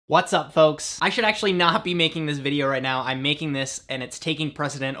What's up, folks? I should actually not be making this video right now. I'm making this and it's taking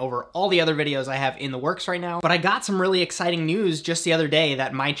precedent over all the other videos I have in the works right now. But I got some really exciting news just the other day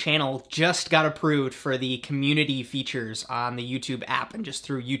that my channel just got approved for the community features on the YouTube app and just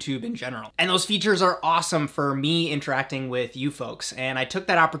through YouTube in general. And those features are awesome for me interacting with you folks. And I took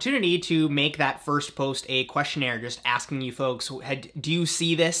that opportunity to make that first post a questionnaire, just asking you folks, do you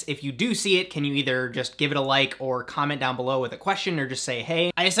see this? If you do see it, can you either just give it a like or comment down below with a question or just say,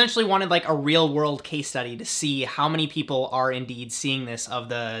 hey. I essentially wanted like a real world case study to see how many people are indeed seeing this of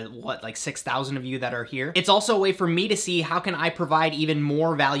the, like 6,000 of you that are here. It's also a way for me to see how can I provide even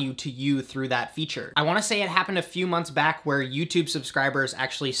more value to you through that feature. I want to say it happened a few months back where YouTube subscribers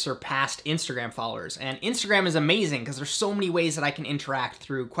actually surpassed Instagram followers. And Instagram is amazing because there's so many ways that I can interact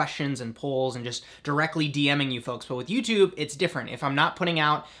through questions and polls and just directly DMing you folks. But with YouTube, it's different. If I'm not putting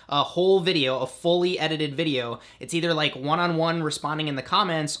out a whole video, a fully edited video, it's either like one-on-one responding in the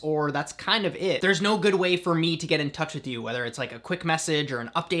comments or that's kind of it. There's no good way for me to get in touch with you, whether it's like a quick message or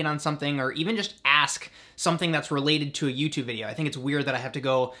an update on something, or even just ask something that's related to a YouTube video. I think it's weird that I have to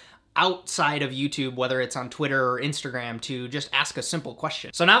go outside of YouTube, whether it's on Twitter or Instagram, to just ask a simple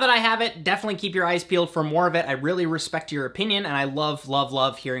question. So now that I have it, definitely keep your eyes peeled for more of it. I really respect your opinion and I love, love,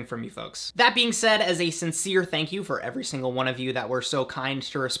 love hearing from you folks. That being said, as a sincere thank you for every single one of you that were so kind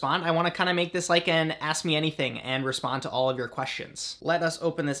to respond, I want to kind of make this like an Ask Me Anything and respond to all of your questions. Let us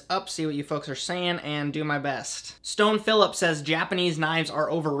open this up, see what you folks are saying, and do my best. Stone Phillip says Japanese knives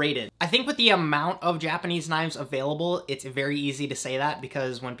are overrated. I think with the amount of Japanese knives available, it's very easy to say that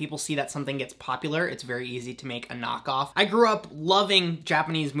because when people see that something gets popular, it's very easy to make a knockoff. I grew up loving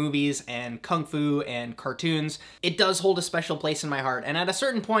Japanese movies and kung fu and cartoons. It does hold a special place in my heart, and at a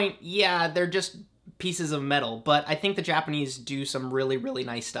certain point, yeah, they're just pieces of metal, but I think the Japanese do some really, really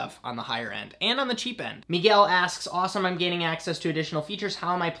nice stuff on the higher end and on the cheap end. Miguel asks, awesome, I'm gaining access to additional features.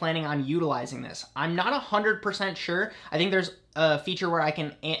 How am I planning on utilizing this? I'm not 100% sure. I think there's a feature where I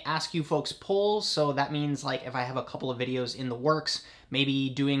can ask you folks polls, so that means like if I have a couple of videos in the works, maybe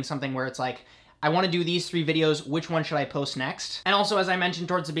doing something where it's like, I want to do these 3 videos, which one should I post next? And also, as I mentioned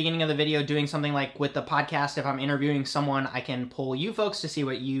towards the beginning of the video, doing something like with the podcast, if I'm interviewing someone, I can poll you folks to see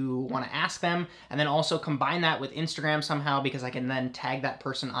what you want to ask them, and then also combine that with Instagram somehow, because I can then tag that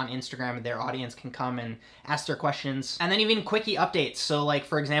person on Instagram and their audience can come and ask their questions. And then even quickie updates. So like,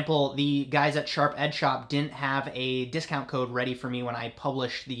 for example, the guys at Sharp Ed Shop didn't have a discount code ready for me when I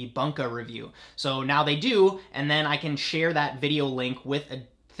published the Bunka review. So now they do, and then I can share that video link with a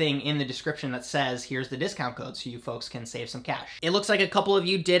thing in the description that says, here's the discount code so you folks can save some cash. It looks like a couple of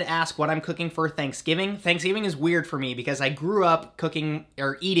you did ask what I'm cooking for Thanksgiving. Thanksgiving is weird for me because I grew up cooking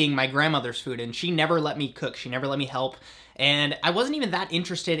or eating my grandmother's food and she never let me cook. She never let me help. And I wasn't even that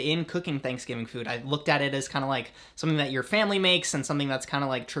interested in cooking Thanksgiving food. I looked at it as kind of like something that your family makes and something that's kind of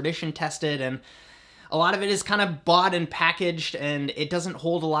like tradition tested, and a lot of it is kind of bought and packaged and it doesn't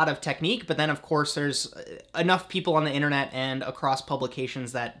hold a lot of technique, but then of course there's enough people on the internet and across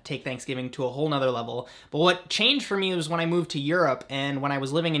publications that take Thanksgiving to a whole nother level. But what changed for me was when I moved to Europe, and when I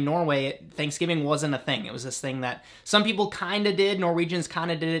was living in Norway, Thanksgiving wasn't a thing. It was this thing that some people kind of did, Norwegians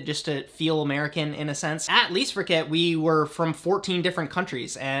kind of did it just to feel American in a sense. At Lysverket, we were from 14 different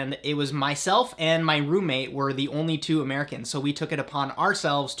countries, and it was myself and my roommate were the only 2 Americans, so we took it upon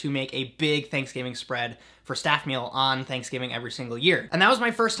ourselves to make a big Thanksgiving spread for staff meal on Thanksgiving every single year. And that was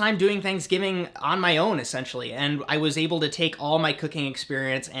my first time doing Thanksgiving on my own, essentially. And I was able to take all my cooking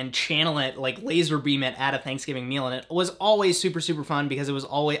experience and channel it, like laser beam it at a Thanksgiving meal. And it was always super, super fun because it was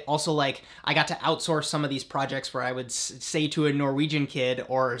always also like, I got to outsource some of these projects where I would say to a Norwegian kid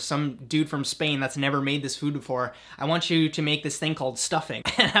or some dude from Spain that's never made this food before, I want you to make this thing called stuffing.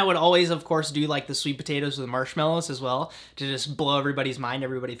 And I would always, of course, do like the sweet potatoes with marshmallows as well to just blow everybody's mind.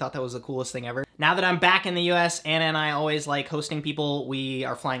 Everybody thought that was the coolest thing ever. Now that I'm back in the US, Anna and I always like hosting people. We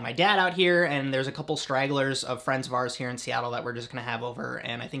are flying my dad out here, and there's a couple stragglers of friends of ours here in Seattle that we're just gonna have over,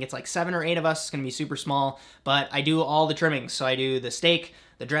 and I think it's like 7 or 8 of us. It's gonna be super small, but I do all the trimmings. So I do the steak,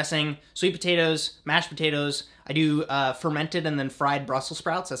 the dressing, sweet potatoes, mashed potatoes. I do fermented and then fried Brussels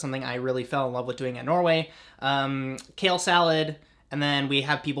sprouts. That's something I really fell in love with doing at Norway. Kale salad. And then we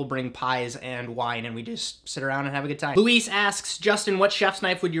have people bring pies and wine, and we just sit around and have a good time. Luis asks, Justin, what chef's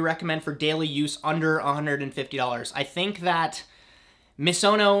knife would you recommend for daily use under $150? I think that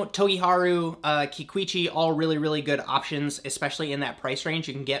Misono, Togiharu, Kikichi, all really, really good options, especially in that price range.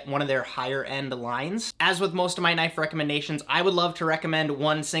 You can get one of their higher end lines. As with most of my knife recommendations, I would love to recommend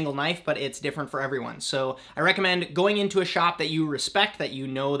one single knife, but it's different for everyone. So I recommend going into a shop that you respect, that you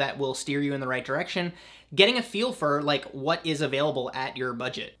know that will steer you in the right direction. getting a feel for like what is available at your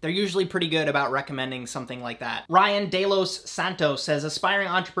budget. They're usually pretty good about recommending something like that. Ryan Delos Santos says, aspiring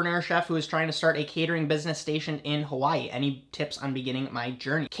entrepreneur chef who is trying to start a catering business stationed in Hawaii. Any tips on beginning my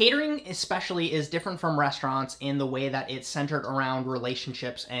journey? Catering especially is different from restaurants in the way that it's centered around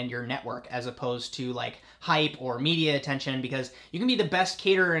relationships and your network as opposed to like hype or media attention, because you can be the best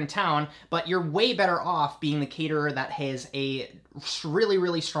caterer in town, but you're way better off being the caterer that has a really,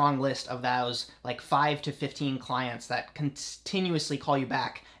 really strong list of those like 5 to 15 clients that continuously call you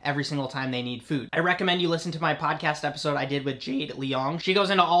back every single time they need food. I recommend you listen to my podcast episode I did with Jade Leong. She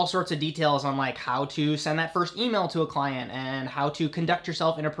goes into all sorts of details on like how to send that first email to a client and how to conduct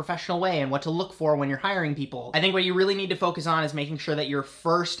yourself in a professional way and what to look for when you're hiring people. I think what you really need to focus on is making sure that your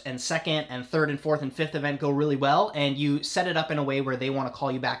first and second and third and fourth and fifth event go really well, and you set it up in a way where they want to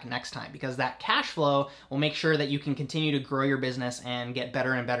call you back next time, because that cash flow will make sure that you can continue to grow your business and get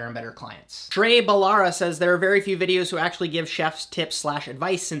better and better and better clients. Trey Ballara says, there are very few videos who actually give chefs tips /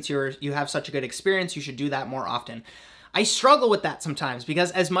 advice. Since you have such a good experience, you should do that more often. I struggle with that sometimes,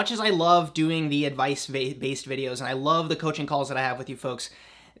 because as much as I love doing the advice-based videos and I love the coaching calls that I have with you folks,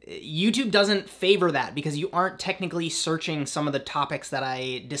 YouTube doesn't favor that because you aren't technically searching some of the topics that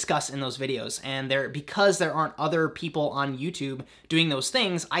I discuss in those videos. And because there aren't other people on YouTube doing those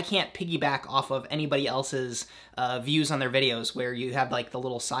things, I can't piggyback off of anybody else's views on their videos where you have like the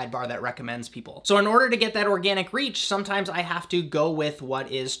little sidebar that recommends people. So in order to get that organic reach, sometimes I have to go with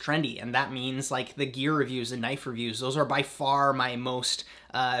what is trendy. And that means like the gear reviews and knife reviews. Those are by far my most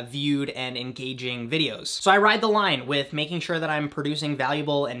viewed and engaging videos. So I ride the line with making sure that I'm producing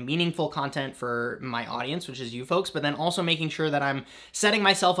valuable and meaningful content for my audience, which is you folks, but then also making sure that I'm setting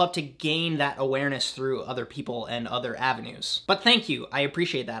myself up to gain that awareness through other people and other avenues. But thank you, I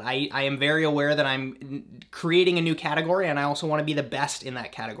appreciate that. I am very aware that I'm creating a new category, and I also want to be the best in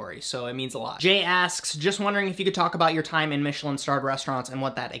that category, so it means a lot. Jay asks, just wondering if you could talk about your time in Michelin-starred restaurants and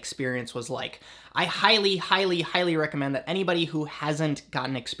what that experience was like. I highly, highly, highly recommend that anybody who hasn't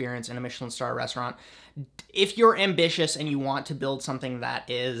gotten experience in a Michelin-star restaurant, if you're ambitious and you want to build something that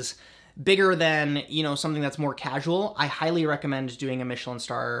is bigger than, you know, something that's more casual, I highly recommend doing a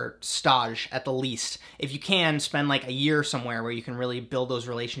Michelin-star stage at the least. If you can, spend like a year somewhere where you can really build those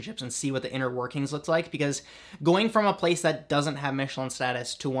relationships and see what the inner workings looks like, because going from a place that doesn't have Michelin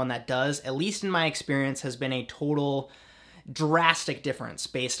status to one that does, at least in my experience, has been a total drastic difference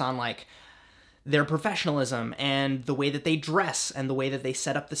based on like their professionalism and the way that they dress and the way that they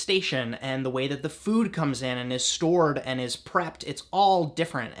set up the station and the way that the food comes in and is stored and is prepped. It's all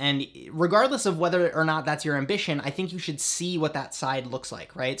different. And regardless of whether or not that's your ambition, I think you should see what that side looks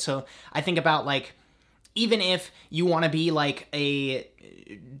like, right? So I think about like, even if you want to be like a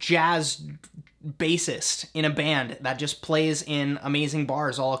jazz bassist in a band that just plays in amazing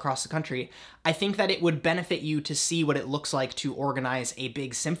bars all across the country, I think that it would benefit you to see what it looks like to organize a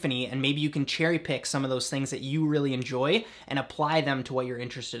big symphony, and maybe you can cherry pick some of those things that you really enjoy and apply them to what you're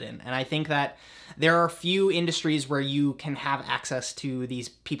interested in. And I think that there are few industries where you can have access to these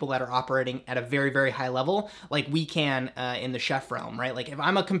people that are operating at a very, very high level, like we can in the chef realm, right? Like if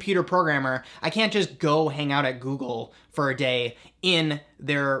I'm a computer programmer, I can't just go hang out at Google for a day in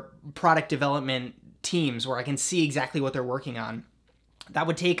their product development teams where I can see exactly what they're working on. That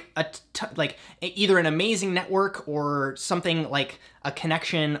would take like either an amazing network or something like a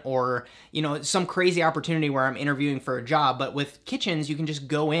connection or, you know, some crazy opportunity where I'm interviewing for a job. But with kitchens, you can just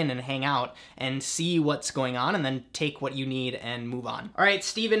go in and hang out and see what's going on and then take what you need and move on. All right,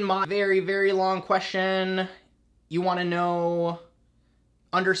 Stephen Mott, very, very long question. You want to know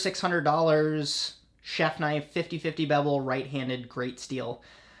under $600, chef knife, 50/50 bevel, right-handed, great steel.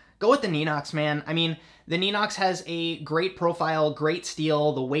 Go with the Ninox, man. I mean, the Ninox has a great profile, great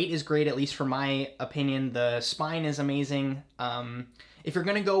steel. The weight is great, at least for my opinion. The spine is amazing. If you're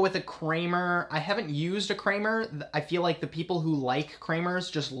gonna go with a Kramer, I haven't used a Kramer. I feel like the people who like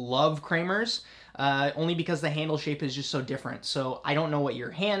Kramers just love Kramers, only because the handle shape is just so different. So I don't know what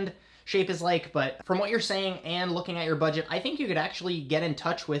your hand shape is like, but from what you're saying and looking at your budget, I think you could actually get in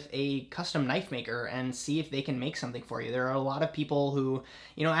touch with a custom knife maker and see if they can make something for you. There are a lot of people who,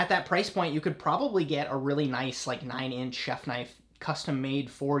 you know, at that price point, you could probably get a really nice like 9-inch chef knife custom made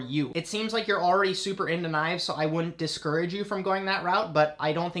for you. It seems like you're already super into knives, so I wouldn't discourage you from going that route, but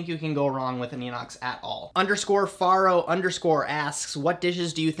I don't think you can go wrong with an Ninox at all. _Faro_ asks, what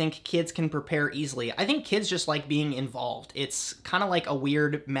dishes do you think kids can prepare easily? I think kids just like being involved. It's kind of like a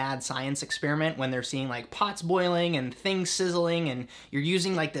weird mad science experiment when they're seeing like pots boiling and things sizzling and you're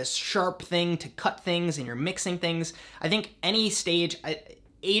using like this sharp thing to cut things and you're mixing things. I think any stage,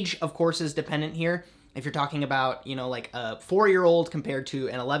 age of course is dependent here, If you're talking about, you know, like a 4-year-old compared to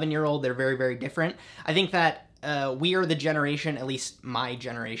an 11-year-old, they're very, very different. I think that we are the generation, at least my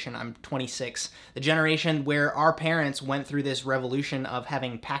generation, I'm 26, the generation where our parents went through this revolution of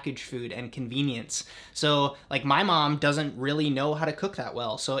having packaged food and convenience. So like my mom doesn't really know how to cook that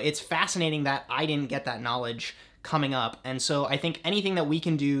well. So it's fascinating that I didn't get that knowledge coming up. And so I think anything that we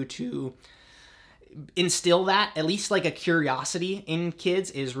can do to instill that, at least like a curiosity in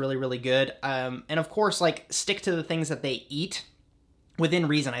kids, is really, really good. And of course, like stick to the things that they eat within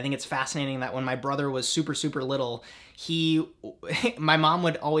reason. I think it's fascinating that when my brother was super, super little, my mom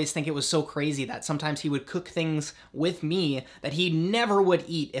would always think it was so crazy that sometimes he would cook things with me that he never would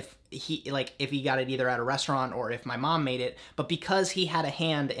eat if he got it either at a restaurant or if my mom made it. But because he had a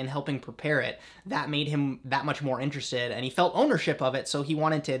hand in helping prepare it, that made him that much more interested, and he felt ownership of it, so he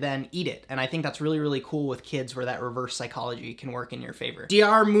wanted to then eat it. And I think that's really, really cool with kids, where that reverse psychology can work in your favor.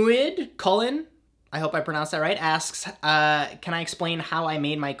 Dr. Muid Cullen, I hope I pronounced that right, asks, can I explain how I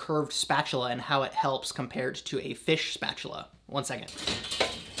made my curved spatula and how it helps compared to a fish spatula? 1 second.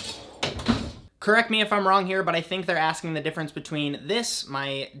 Correct me if I'm wrong here, but I think they're asking the difference between this,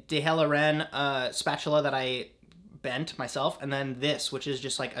 my de Helleren spatula that I bent myself, and then this, which is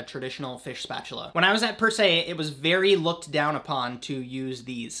just like a traditional fish spatula. When I was at Per Se, it was very looked down upon to use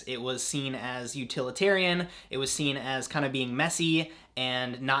these. It was seen as utilitarian, it was seen as kind of being messy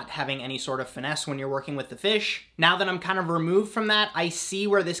and not having any sort of finesse when you're working with the fish. Now that I'm kind of removed from that, I see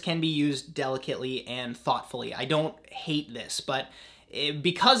where this can be used delicately and thoughtfully. I don't hate this, but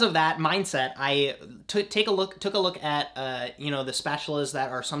because of that mindset, I took a look at you know, the spatulas that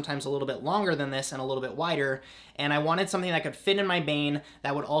are sometimes a little bit longer than this and a little bit wider, and I wanted something that could fit in my bane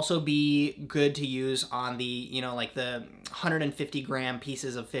that would also be good to use on the, you know, like the 150-gram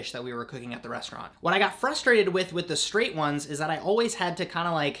pieces of fish that we were cooking at the restaurant. What I got frustrated with the straight ones is that I always had to kind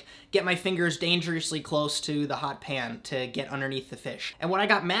of like get my fingers dangerously close to the hot pan to get underneath the fish. And what I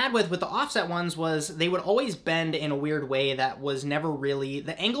got mad with the offset ones was they would always bend in a weird way that was never really,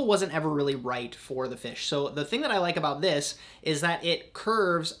 the angle wasn't ever really right for the fish. So the thing that I like about this is that it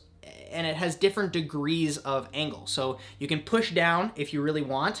curves and it has different degrees of angle. So you can push down if you really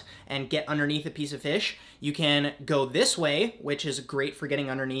want and get underneath a piece of fish. You can go this way, which is great for getting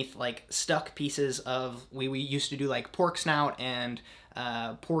underneath like stuck pieces of, we used to do like pork snout and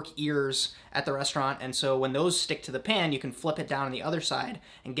pork ears at the restaurant, and so when those stick to the pan, you can flip it down on the other side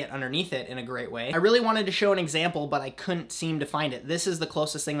and get underneath it in a great way. I really wanted to show an example, but I couldn't seem to find it. This is the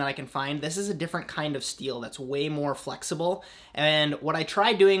closest thing that I can find. This is a different kind of steel that's way more flexible, and what I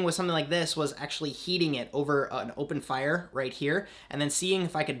tried doing with something like this was actually heating it over an open fire right here, and then seeing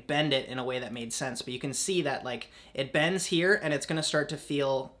if I could bend it in a way that made sense. But you can see that like it bends here, and it's gonna start to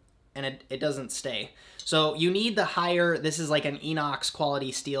feel, and it doesn't stay. So you need the higher, this is like an inox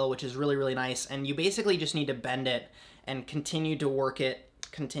quality steel, which is really, really nice. And you basically just need to bend it and continue to work it,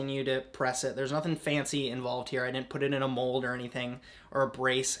 continue to press it. There's nothing fancy involved here. I didn't put it in a mold or anything, or a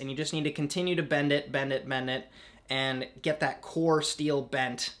brace. And you just need to continue to bend it, and get that core steel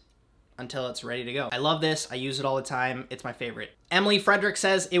bent until it's ready to go. I love this. I use it all the time. It's my favorite. Emily Frederick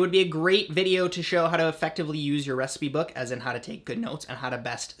says, it would be a great video to show how to effectively use your recipe book, as in how to take good notes and how to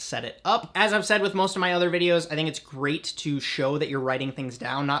best set it up. As I've said with most of my other videos, I think it's great to show that you're writing things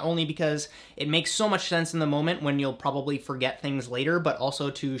down, not only because it makes so much sense in the moment when you'll probably forget things later, but also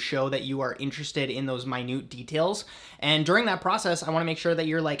to show that you are interested in those minute details. And during that process, I want to make sure that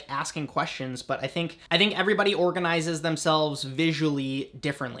you're like asking questions, but I think everybody organizes themselves visually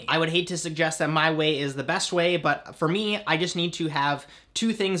differently. I would hate to suggest that my way is the best way, but for me, I just need to have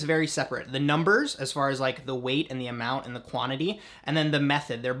two things very separate. The numbers, as far as like the weight and the amount and the quantity, and then the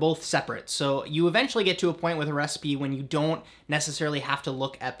method. They're both separate. So you eventually get to a point with a recipe when you don't necessarily have to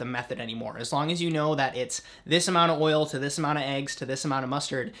look at the method anymore. As long as you know that it's this amount of oil to this amount of eggs to this amount of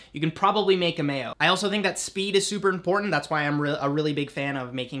mustard, you can probably make a mayo. I also think that speed is super important. That's why I'm a really big fan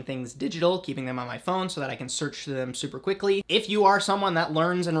of making things digital, keeping them on my phone so that I can search through them super quickly. If you are someone that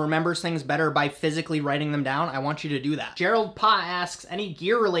learns and remembers things better by physically writing them down, I want you to do that. Gerald Pa asks, any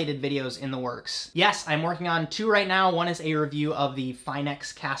gear-related videos in the works? Yes, I'm working on 2 right now. One is a review of the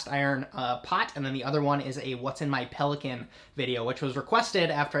Finex cast iron pot, and then the other one is a What's in My Pelican video, which was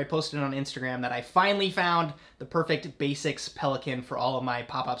requested after I posted on Instagram that I finally found the perfect basics Pelican for all of my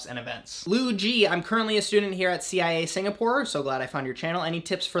pop-ups and events. Lou G, I'm currently a student here at CIA Singapore. So glad I found your channel. Any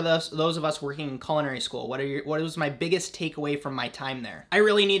tips for those of us working in culinary school? What was my biggest takeaway from my time there? I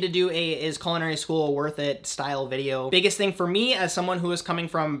really need to do a is culinary school worth it style video. Biggest thing for me as someone who was coming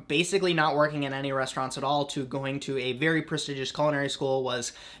from basically not working in any restaurants at all to going to a very prestigious culinary school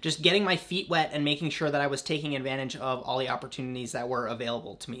was just getting my feet wet and making sure that I was taking advantage of all the opportunities that were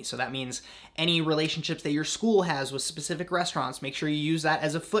available to me. So that means any relationships that your school has with specific restaurants, make sure you use that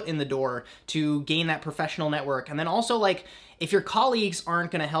as a foot in the door to gain that professional network. And then also, like, if your colleagues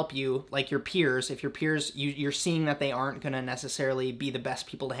aren't going to help you, like your peers, if your peers, you're seeing that they aren't going to necessarily be the best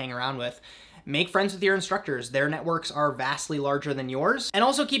people to hang around with, make friends with your instructors. Their networks are vastly larger than yours. And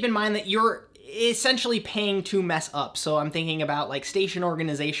also keep in mind that you're essentially paying to mess up. So I'm thinking about like station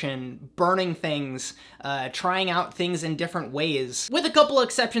organization, burning things, trying out things in different ways. With a couple of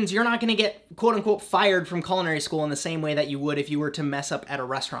exceptions, you're not gonna get quote unquote fired from culinary school in the same way that you would if you were to mess up at a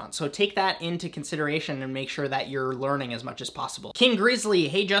restaurant. So take that into consideration and make sure that you're learning as much as possible. King Grizzly,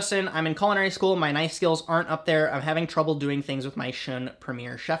 hey Justin, I'm in culinary school, my knife skills aren't up there, I'm having trouble doing things with my Shun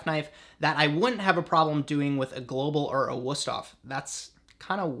Premier chef knife that I wouldn't have a problem doing with a Global or a Wusthof. That's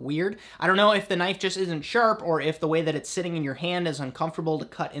kind of weird. I don't know if the knife just isn't sharp or if the way that it's sitting in your hand is uncomfortable to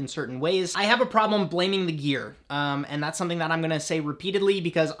cut in certain ways. I have a problem blaming the gear, and that's something that I'm gonna say repeatedly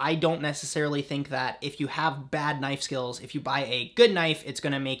because I don't necessarily think that if you have bad knife skills, if you buy a good knife, it's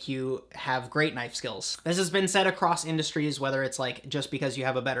gonna make you have great knife skills. This has been said across industries, whether it's like just because you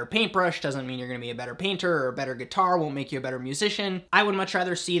have a better paintbrush doesn't mean you're gonna be a better painter, or a better guitar won't make you a better musician. I would much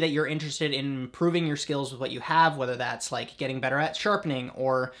rather see that you're interested in improving your skills with what you have, whether that's like getting better at sharpening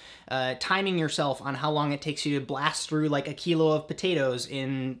or timing yourself on how long it takes you to blast through like a kilo of potatoes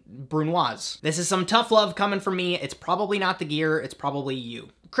in brunoise. This is some tough love coming from me. It's probably not the gear, it's probably you.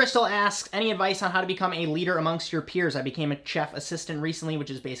 Crystal asks, any advice on how to become a leader amongst your peers? I became a chef assistant recently, which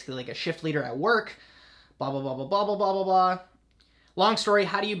is basically like a shift leader at work. Blah, blah, blah, blah, blah, blah, blah, blah, blah. Long story,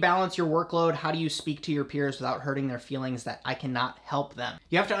 how do you balance your workload? How do you speak to your peers without hurting their feelings that I cannot help them?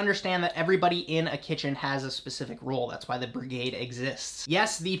 You have to understand that everybody in a kitchen has a specific role. That's why the brigade exists.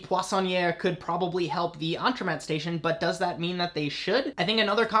 Yes, the poissonniere could probably help the entremet station, but does that mean that they should? I think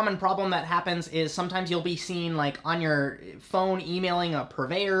another common problem that happens is sometimes you'll be seen like on your phone emailing a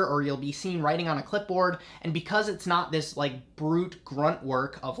purveyor, or you'll be seen writing on a clipboard, and because it's not this like brute grunt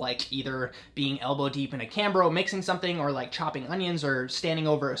work of like either being elbow deep in a Cambro mixing something or like chopping onions or standing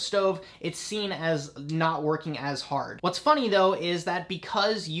over a stove, it's seen as not working as hard. What's funny though is that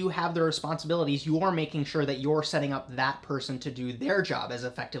because you have the responsibilities, you're making sure that you're setting up that person to do their job as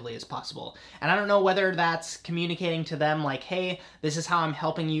effectively as possible. And I don't know whether that's communicating to them like, hey, this is how I'm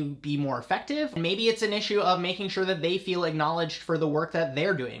helping you be more effective. And maybe it's an issue of making sure that they feel acknowledged for the work that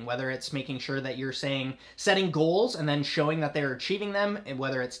they're doing, whether it's making sure that you're setting goals and then showing that they're achieving them, and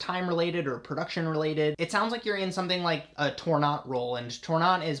whether it's time related or production related. It sounds like you're in something like a tournant role, and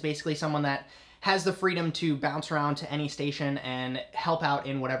tournant is basically someone that has the freedom to bounce around to any station and help out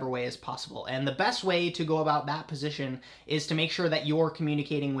in whatever way is possible. And the best way to go about that position is to make sure that you're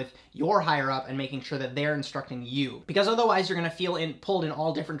communicating with your higher up and making sure that they're instructing you. Because otherwise you're gonna feel pulled in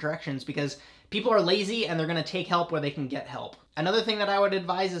all different directions because people are lazy and they're gonna take help where they can get help. Another thing that I would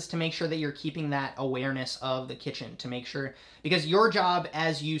advise is to make sure that you're keeping that awareness of the kitchen, to make sure, because your job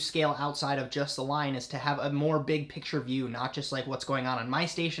as you scale outside of just the line is to have a more big picture view, not just like what's going on my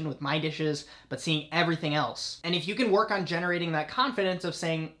station with my dishes, but seeing everything else. And if you can work on generating that confidence of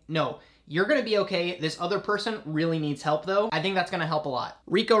saying, no, you're gonna be okay, this other person really needs help though, I think that's gonna help a lot.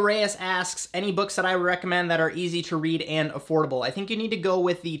 Rico Reyes asks, any books that I would recommend that are easy to read and affordable? I think you need to go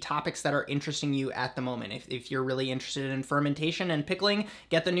with the topics that are interesting you at the moment. If you're really interested in fermentation and pickling,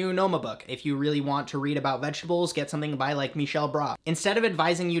 get the new Noma book. If you really want to read about vegetables, get something by like Michel Bras. Instead of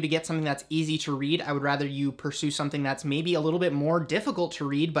advising you to get something that's easy to read, I would rather you pursue something that's maybe a little bit more difficult to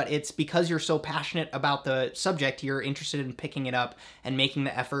read, but it's because you're so passionate about the subject, you're interested in picking it up and making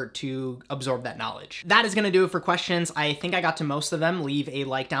the effort to absorb that knowledge. That is gonna do it for questions. I think I got to most of them. Leave a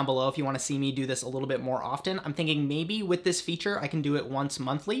like down below if you wanna see me do this a little bit more often. I'm thinking maybe with this feature, I can do it once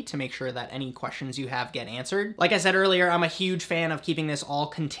monthly to make sure that any questions you have get answered. Like I said earlier, I'm a huge fan of keeping this all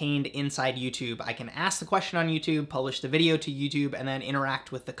contained inside YouTube. I can ask the question on YouTube, publish the video to YouTube, and then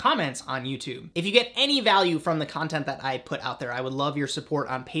interact with the comments on YouTube. If you get any value from the content that I put out there, I would love your support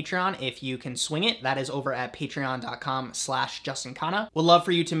on Patreon if you can swing it. That is over at patreon.com/Justin Khanna. Would love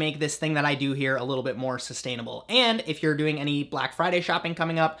for you to make this thing that I do here a little bit more sustainable. And if you're doing any Black Friday shopping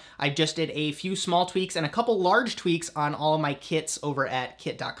coming up, I just did a few small tweaks and a couple large tweaks on all of my kits over at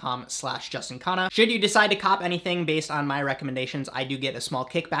kit.com/Justin Khanna. Should you decide to cop anything based on my recommendations, I do get a small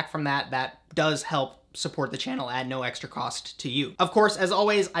kickback from that. That does help support the channel at no extra cost to you. Of course, as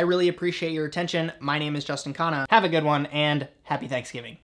always, I really appreciate your attention. My name is Justin Khanna. Have a good one and happy Thanksgiving.